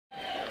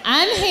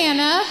I'm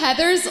Hannah,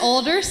 Heather's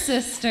older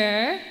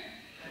sister.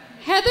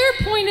 Heather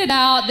pointed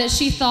out that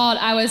she thought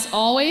I was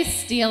always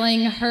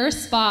stealing her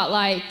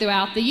spotlight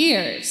throughout the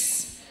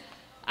years.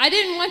 I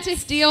didn't want to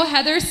steal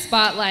Heather's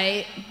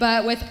spotlight,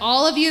 but with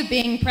all of you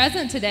being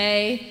present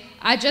today,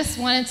 I just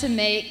wanted to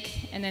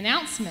make an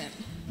announcement.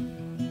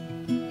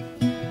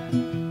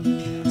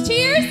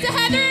 Cheers to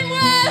Heather and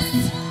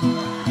Wes!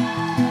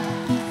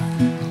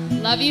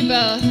 Love you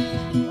both.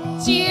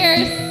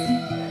 Cheers!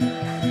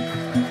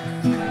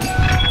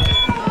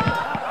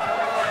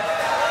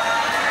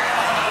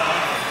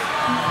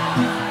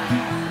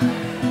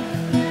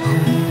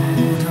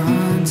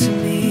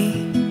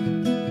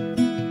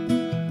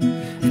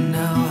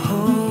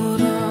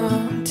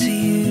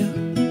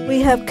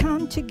 We have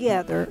come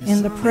together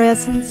in the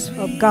presence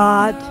of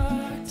God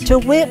to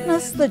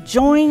witness the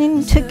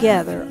joining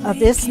together of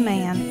this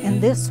man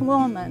and this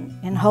woman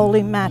in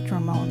holy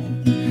matrimony.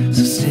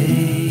 So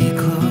stay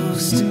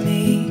close to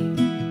me.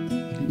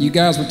 You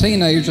guys were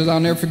teenagers, I'll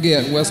never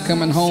forget Wes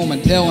coming home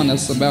and telling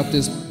us about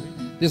this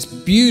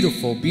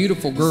beautiful,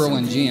 beautiful girl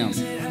in gym.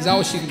 Because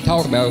all she could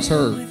talk about was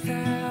her.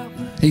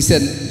 He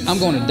said, I'm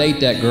going to date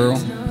that girl.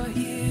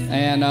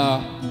 And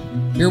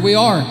here we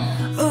are.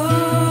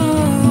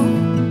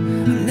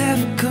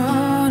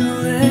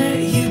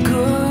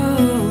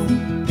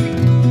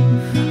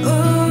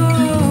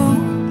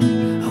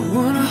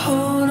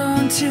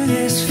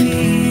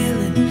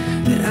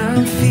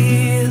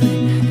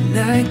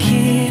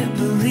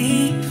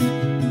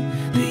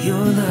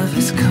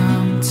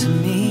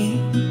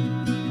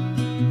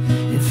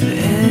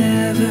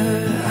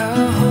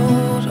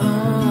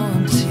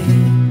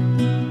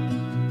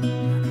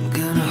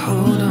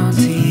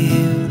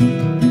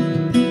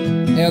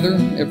 Heather,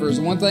 if there's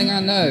one thing I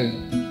know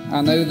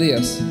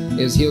this,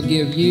 is he'll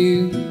give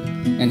you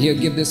and he'll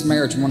give this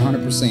marriage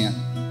 100%.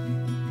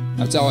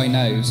 That's all he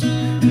knows.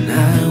 And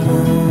I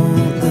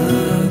won't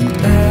look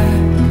back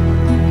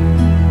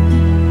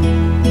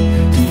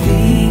to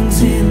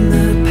things in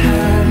the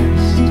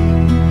past,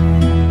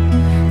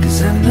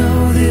 'cause I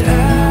know that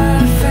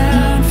I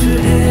found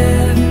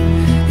forever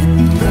in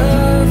the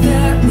love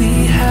that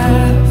we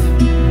have.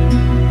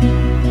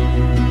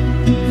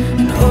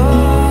 And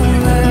all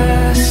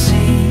I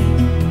see.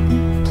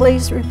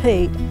 Please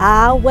repeat.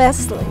 I,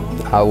 Wesley.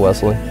 I,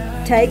 Wesley.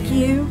 Take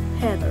you,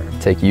 Heather.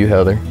 Take you,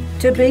 Heather.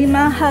 To be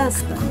my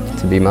husband.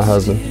 To be my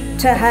husband.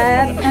 To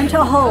have and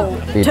to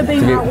hold. To be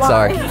my wife.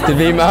 Sorry. To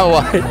be my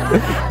wife.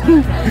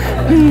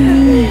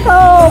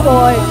 Oh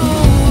boy.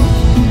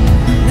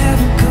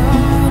 Never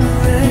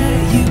gonna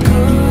let you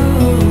go.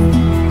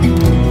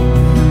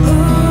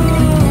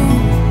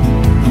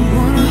 I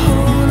wanna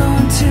hold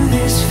on to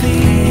this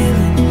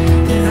feeling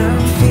that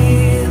I'm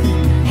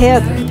feeling.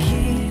 Heather.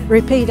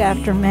 Repeat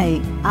after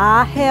me.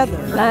 I,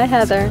 Heather. I,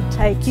 Heather.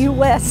 Take you,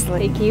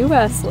 Wesley. Take you,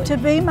 Wesley. To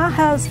be my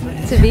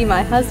husband. To be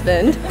my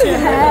husband. To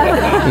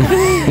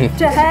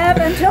have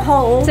and to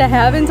hold. To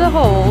have and to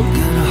hold.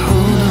 Gonna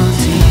hold on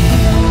to you.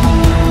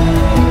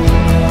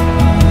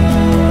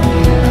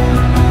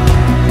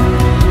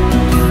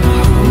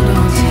 Gonna hold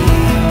on to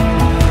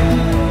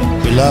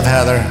you. We love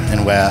Heather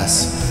and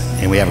Wes,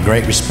 and we have a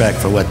great respect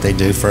for what they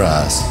do for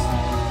us.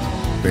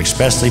 We're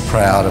especially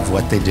proud of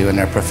what they do in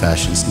their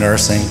professions,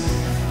 nursing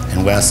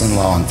and Wes in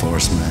law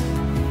enforcement.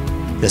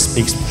 This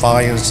speaks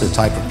volumes to the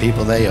type of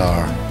people they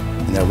are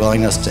and their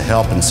willingness to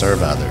help and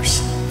serve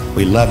others.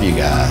 We love you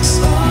guys.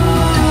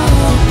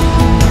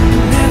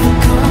 Never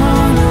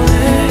gonna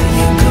let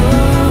you go.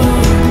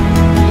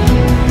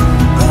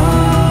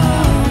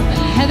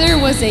 Heather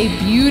was a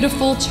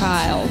beautiful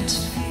child.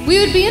 We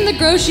would be in the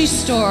grocery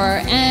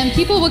store and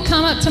people would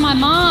come up to my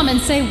mom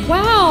and say,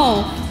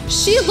 wow,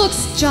 she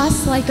looks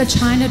just like a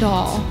China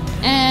doll.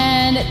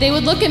 And they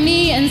would look at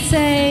me and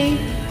say,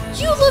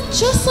 you look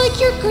just like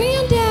your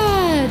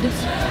granddad.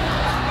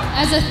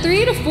 As a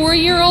 3 to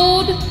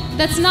 4-year-old,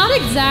 that's not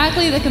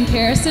exactly the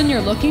comparison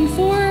you're looking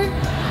for.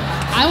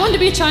 I wanted to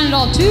be a China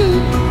doll too.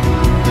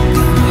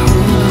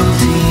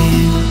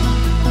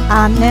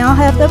 I now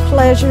have the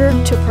pleasure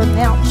to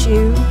pronounce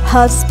you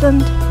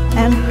husband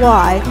and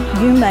wife.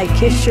 You may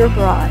kiss your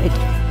bride.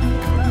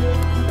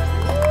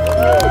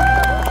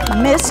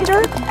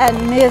 Mr. and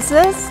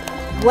Mrs.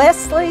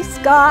 Wesley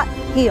Scott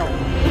Hill.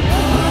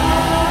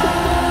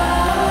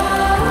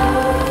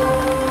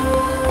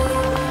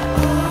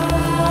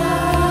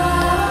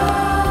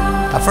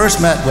 I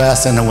first met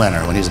Wes in the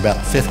winter when he was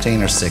about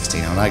 15 or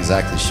 16, I'm not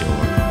exactly sure.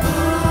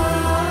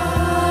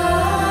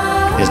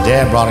 His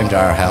dad brought him to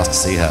our house to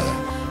see Heather.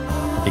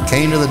 He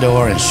came to the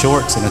door in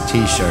shorts and a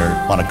t-shirt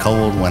on a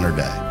cold winter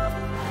day.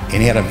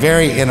 And he had a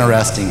very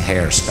interesting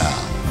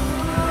hairstyle.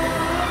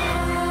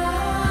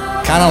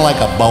 Kind of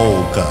like a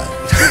bowl cut.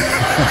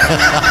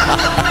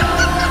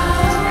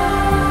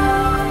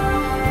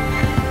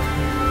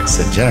 I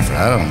said, Jennifer,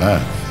 I don't know.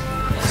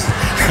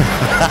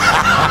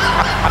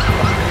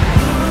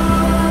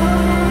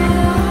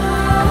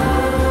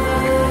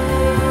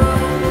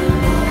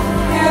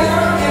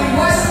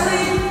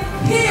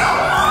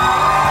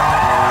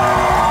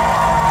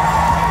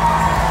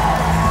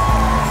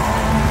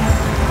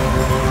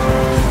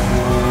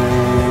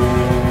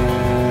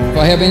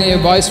 I have any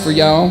advice for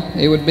y'all,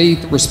 it would be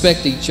to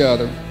respect each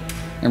other.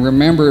 And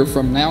remember,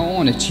 from now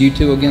on, it's you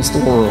two against the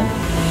world.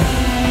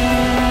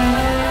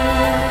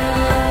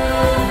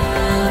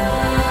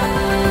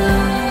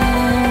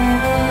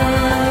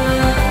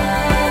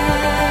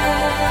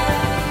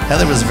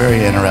 Heather was very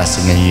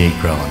interesting and unique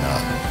growing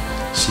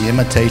up. She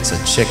imitates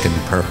a chicken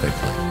perfectly.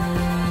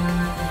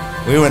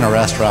 We were in a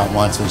restaurant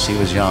once when she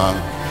was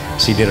young.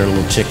 She did her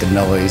little chicken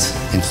noise,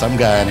 and some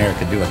guy in there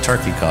could do a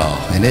turkey call,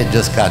 and it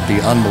just got to be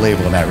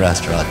unbelievable in that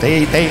restaurant.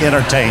 They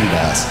entertained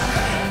us.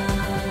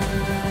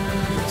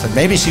 So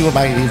maybe she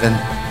might even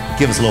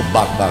give us a little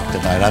buck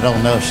tonight. I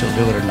don't know if she'll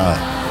do it or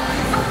not.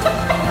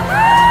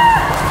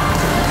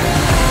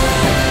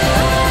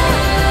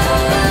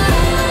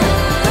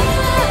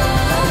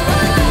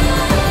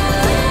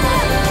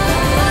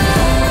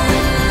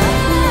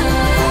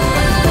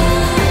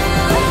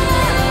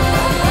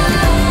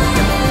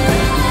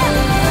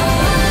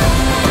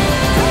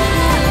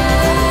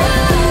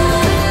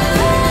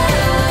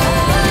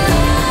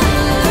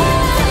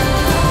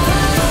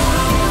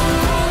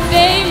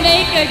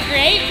 A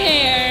great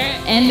pair,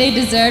 and they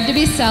deserve to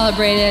be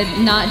celebrated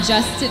not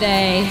just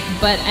today,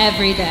 but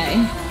every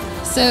day.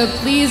 So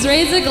please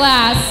raise a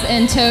glass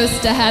and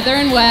toast to Heather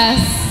and Wes.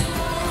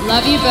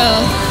 Love you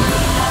both.